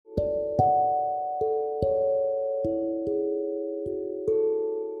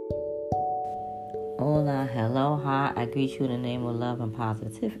Hola, hello, hi. I greet you in the name of love and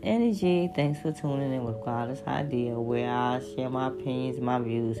positive energy. Thanks for tuning in with Goddess Idea, where I share my opinions, my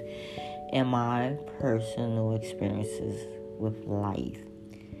views, and my personal experiences with life.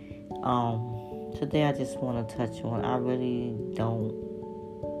 Today I just want to touch on, I really don't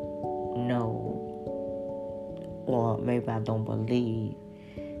know, or maybe I don't believe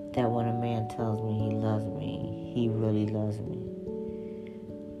that when a man tells me he loves me, he really loves me.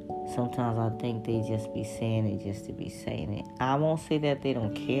 Sometimes I think they just be saying it just to be saying it. I won't say that they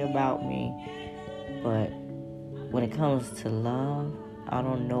don't care about me, but when it comes to love, I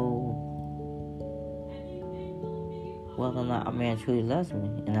don't know whether or not a man truly loves me,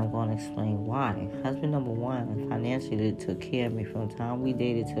 and I'm going to explain why. Husband number one financially took care of me from the time we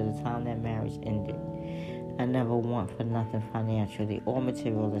dated to the time that marriage ended. I never want for nothing financially or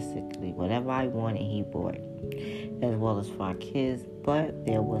materialistically. Whatever I wanted, he bought, as well as for our kids. But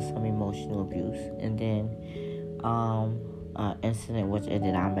there was some emotional abuse, and then an incident which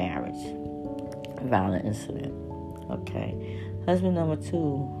ended our marriage, violent incident. Okay, husband number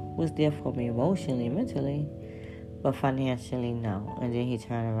two was there for me emotionally, mentally, but financially no. And then he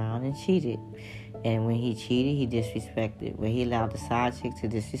turned around and cheated. And when he cheated, he disrespected. When he allowed the side chick to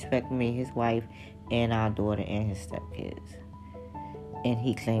disrespect me, his wife, and our daughter and his stepkids. And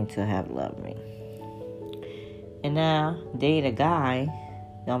he claimed to have loved me. And now, date a guy,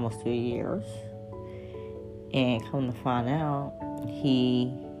 almost 3 years. And come to find out,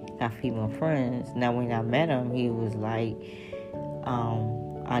 he got female friends. Now, when I met him, he was like,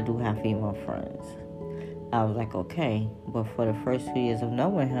 I do have female friends. I was like, okay. But for the first 2 years of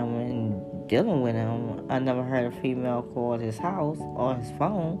knowing him and dealing with him, I never heard a female call his house or his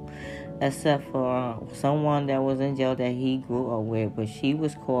phone, except for someone that was in jail that he grew up with. But she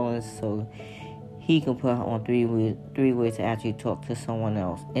was calling so he could put her on three ways to actually talk to someone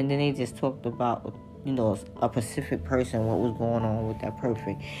else. And then they just talked about, a specific person, what was going on with that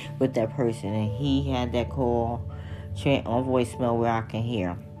person. And he had that call on voicemail where I can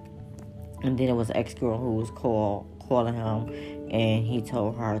hear. And then it was an ex-girl who was calling him, and he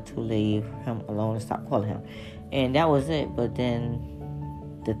told her to leave him alone and stop calling him. And that was it. But then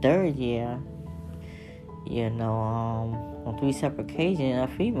the third year, on 3 separate occasions, a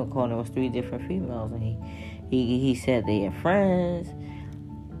female called. There was 3 different females, and he said they are friends.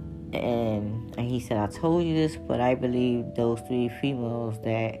 And he said, I told you this, but I believe those 3 females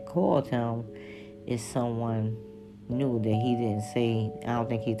that called him is someone new that he didn't say. I don't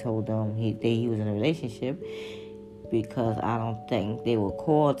think he told them that he was in a relationship, because I don't think they would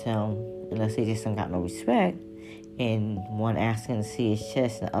call him unless they just don't got no respect, and one asking to see his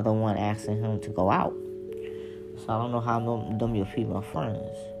chest and the other one asking him to go out. So I don't know how them your female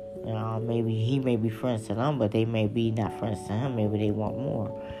friends. Maybe he may be friends to them, but they may be not friends to him. Maybe they want more.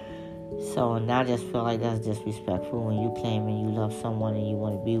 So, and I just feel like that's disrespectful when you claim and you love someone and you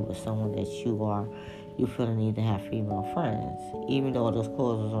want to be with someone that you feel the need to have female friends. Even though those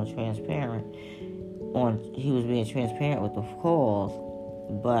calls was he was being transparent with the calls,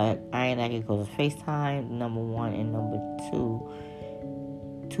 but I ain't like it because it's FaceTime, number one, and number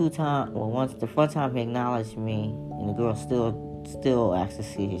two times. Well, once the first time he acknowledged me, and the girl still asked to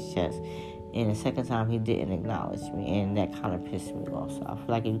see his chest. And the second time he didn't acknowledge me, and that kind of pissed me off. So I feel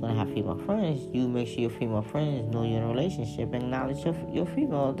like if you're gonna have female friends, you make sure your female friends know you're in a relationship and acknowledge your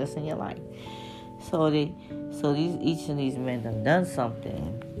female that's in your life. So each of these men done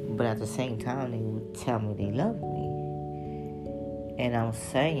something, but at the same time they would tell me they love me. And I'm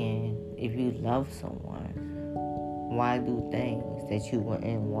saying, if you love someone, why do things that you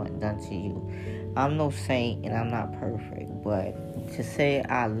wouldn't want done to you? I'm no saint and I'm not perfect, but to say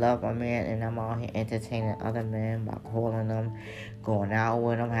I love a man and I'm out here entertaining other men by calling them, going out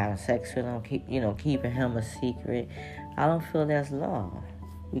with them, having sex with them, keeping him a secret, I don't feel that's love.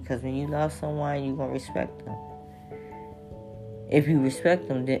 Because when you love someone, you're going to respect them. If you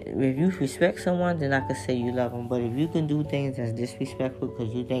respect someone, then I could say you love them. But if you can do things that's disrespectful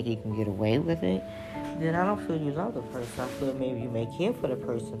because you think you can get away with it, then I don't feel you love the person. I feel maybe you may care for the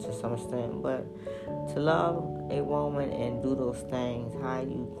person to some extent. But to love a woman and do those things, how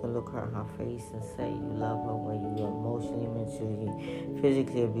you can look her in her face and say you love her when you emotionally, mentally,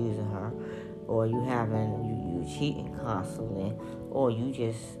 physically abusing her, or you cheating constantly, or you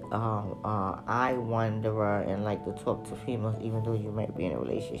just eye wanderer and like to talk to females even though you might be in a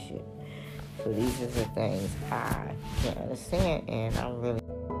relationship. So these are the things I can't understand, and I'm really